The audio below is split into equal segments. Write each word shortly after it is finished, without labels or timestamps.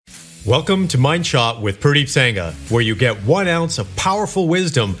Welcome to Mind Shot with Pradeep Sangha, where you get 1 ounce of powerful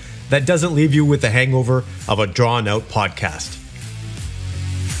wisdom that doesn't leave you with the hangover of a drawn-out podcast.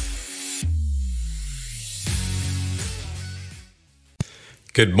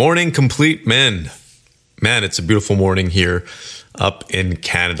 Good morning, complete men. Man, it's a beautiful morning here up in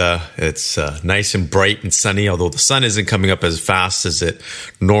Canada. It's nice and bright and sunny, although the sun isn't coming up as fast as it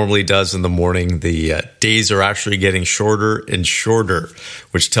normally does in the morning. The days are actually getting shorter and shorter,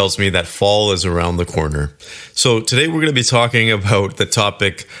 which tells me that fall is around the corner. So today we're going to be talking about the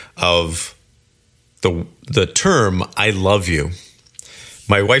topic of the term, I love you.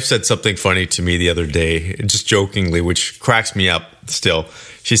 My wife said something funny to me the other day, just jokingly, which cracks me up still.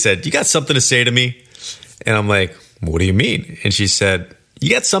 She said, "You got something to say to me?" And I'm like, "What do you mean?" And she said, "You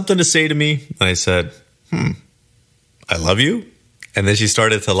got something to say to me?" And I said, I love you? And then she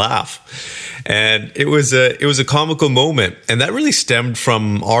started to laugh. And it was a comical moment. And that really stemmed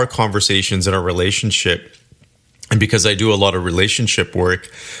from our conversations in our relationship. And because I do a lot of relationship work,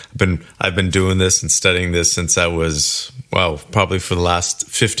 I've been doing this and studying this since I was, probably for the last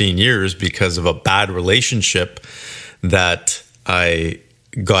 15 years because of a bad relationship that I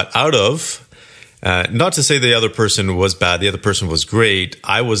got out of. Not to say the other person was bad. The other person was great.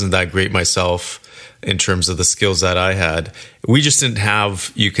 I wasn't that great myself in terms of the skills that I had. We just didn't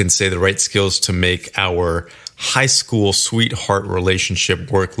have, you can say, the right skills to make our high school sweetheart relationship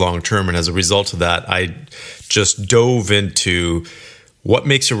work long term. And as a result of that, I just dove into what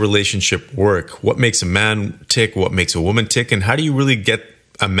makes a relationship work, what makes a man tick, what makes a woman tick, and how do you really get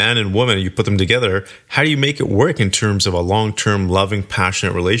a man and woman, you put them together, how do you make it work in terms of a long-term, loving,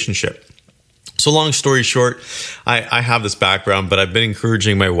 passionate relationship? So long story short, I have this background, but I've been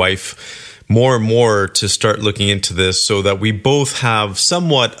encouraging my wife more and more to start looking into this so that we both have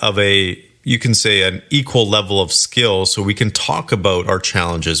somewhat of you can say an equal level of skill so we can talk about our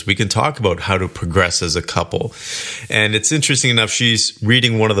challenges. We can talk about how to progress as a couple. And it's interesting enough, she's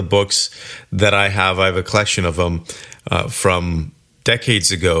reading one of the books that I have. I have a collection of them from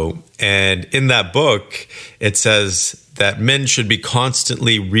decades ago. And in that book, it says that men should be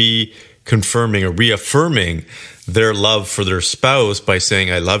constantly reconfirming or reaffirming their love for their spouse by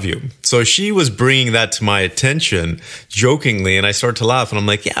saying, I love you. So she was bringing that to my attention jokingly, and I started to laugh, and I'm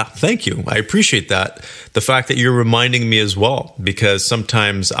like, yeah, thank you. I appreciate that. The fact that you're reminding me as well, because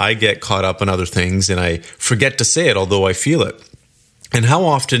sometimes I get caught up in other things and I forget to say it, although I feel it. And how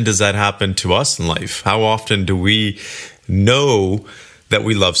often does that happen to us in life? How often do we know that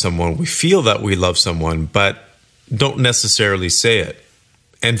we love someone, we feel that we love someone, but don't necessarily say it?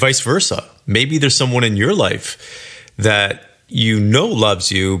 And vice versa. Maybe there's someone in your life that you know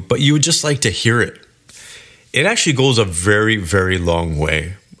loves you, but you would just like to hear it. It actually goes a very, very long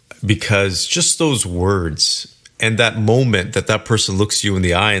way, because just those words and that moment that that person looks you in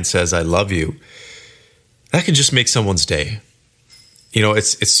the eye and says, I love you, that can just make someone's day. You know,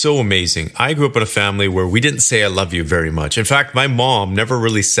 it's so amazing. I grew up in a family where we didn't say I love you very much. In fact, my mom never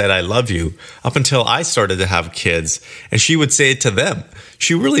really said I love you up until I started to have kids, and she would say it to them.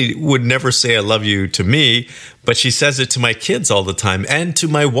 She really would never say I love you to me, but she says it to my kids all the time and to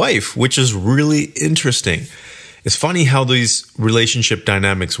my wife, which is really interesting. It's funny how these relationship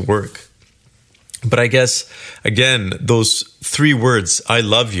dynamics work. But I guess, again, those 3 words, I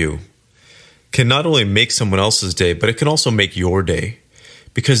love you, can not only make someone else's day, but it can also make your day.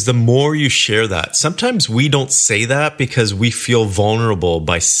 Because the more you share that, sometimes we don't say that because we feel vulnerable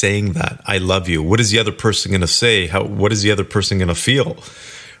by saying that, I love you. What is the other person going to say? What is the other person going to feel?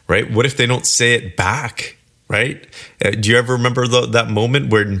 Right? What if they don't say it back? Right? Do you ever remember that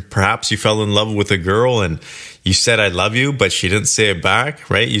moment where perhaps you fell in love with a girl and you said, I love you, but she didn't say it back?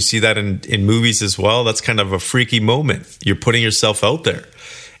 Right? You see that in movies as well. That's kind of a freaky moment. You're putting yourself out there.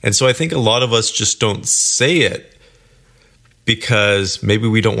 And so I think a lot of us just don't say it because maybe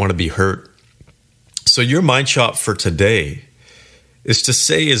we don't want to be hurt. So your mind shot for today is to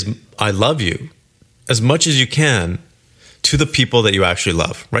say I love you as much as you can to the people that you actually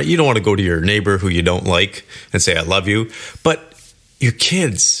love, right? You don't want to go to your neighbor who you don't like and say I love you, but your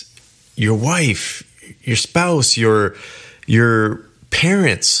kids, your wife, your spouse, your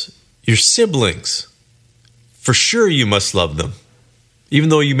parents, your siblings, for sure you must love them. Even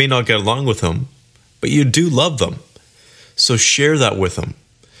though you may not get along with them, but you do love them. So share that with them,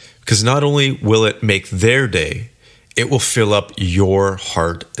 because not only will it make their day, it will fill up your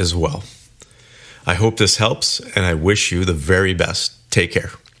heart as well. I hope this helps, and I wish you the very best. Take care.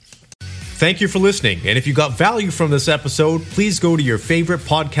 Thank you for listening. And if you got value from this episode, please go to your favorite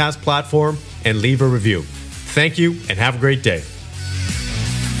podcast platform and leave a review. Thank you, and have a great day.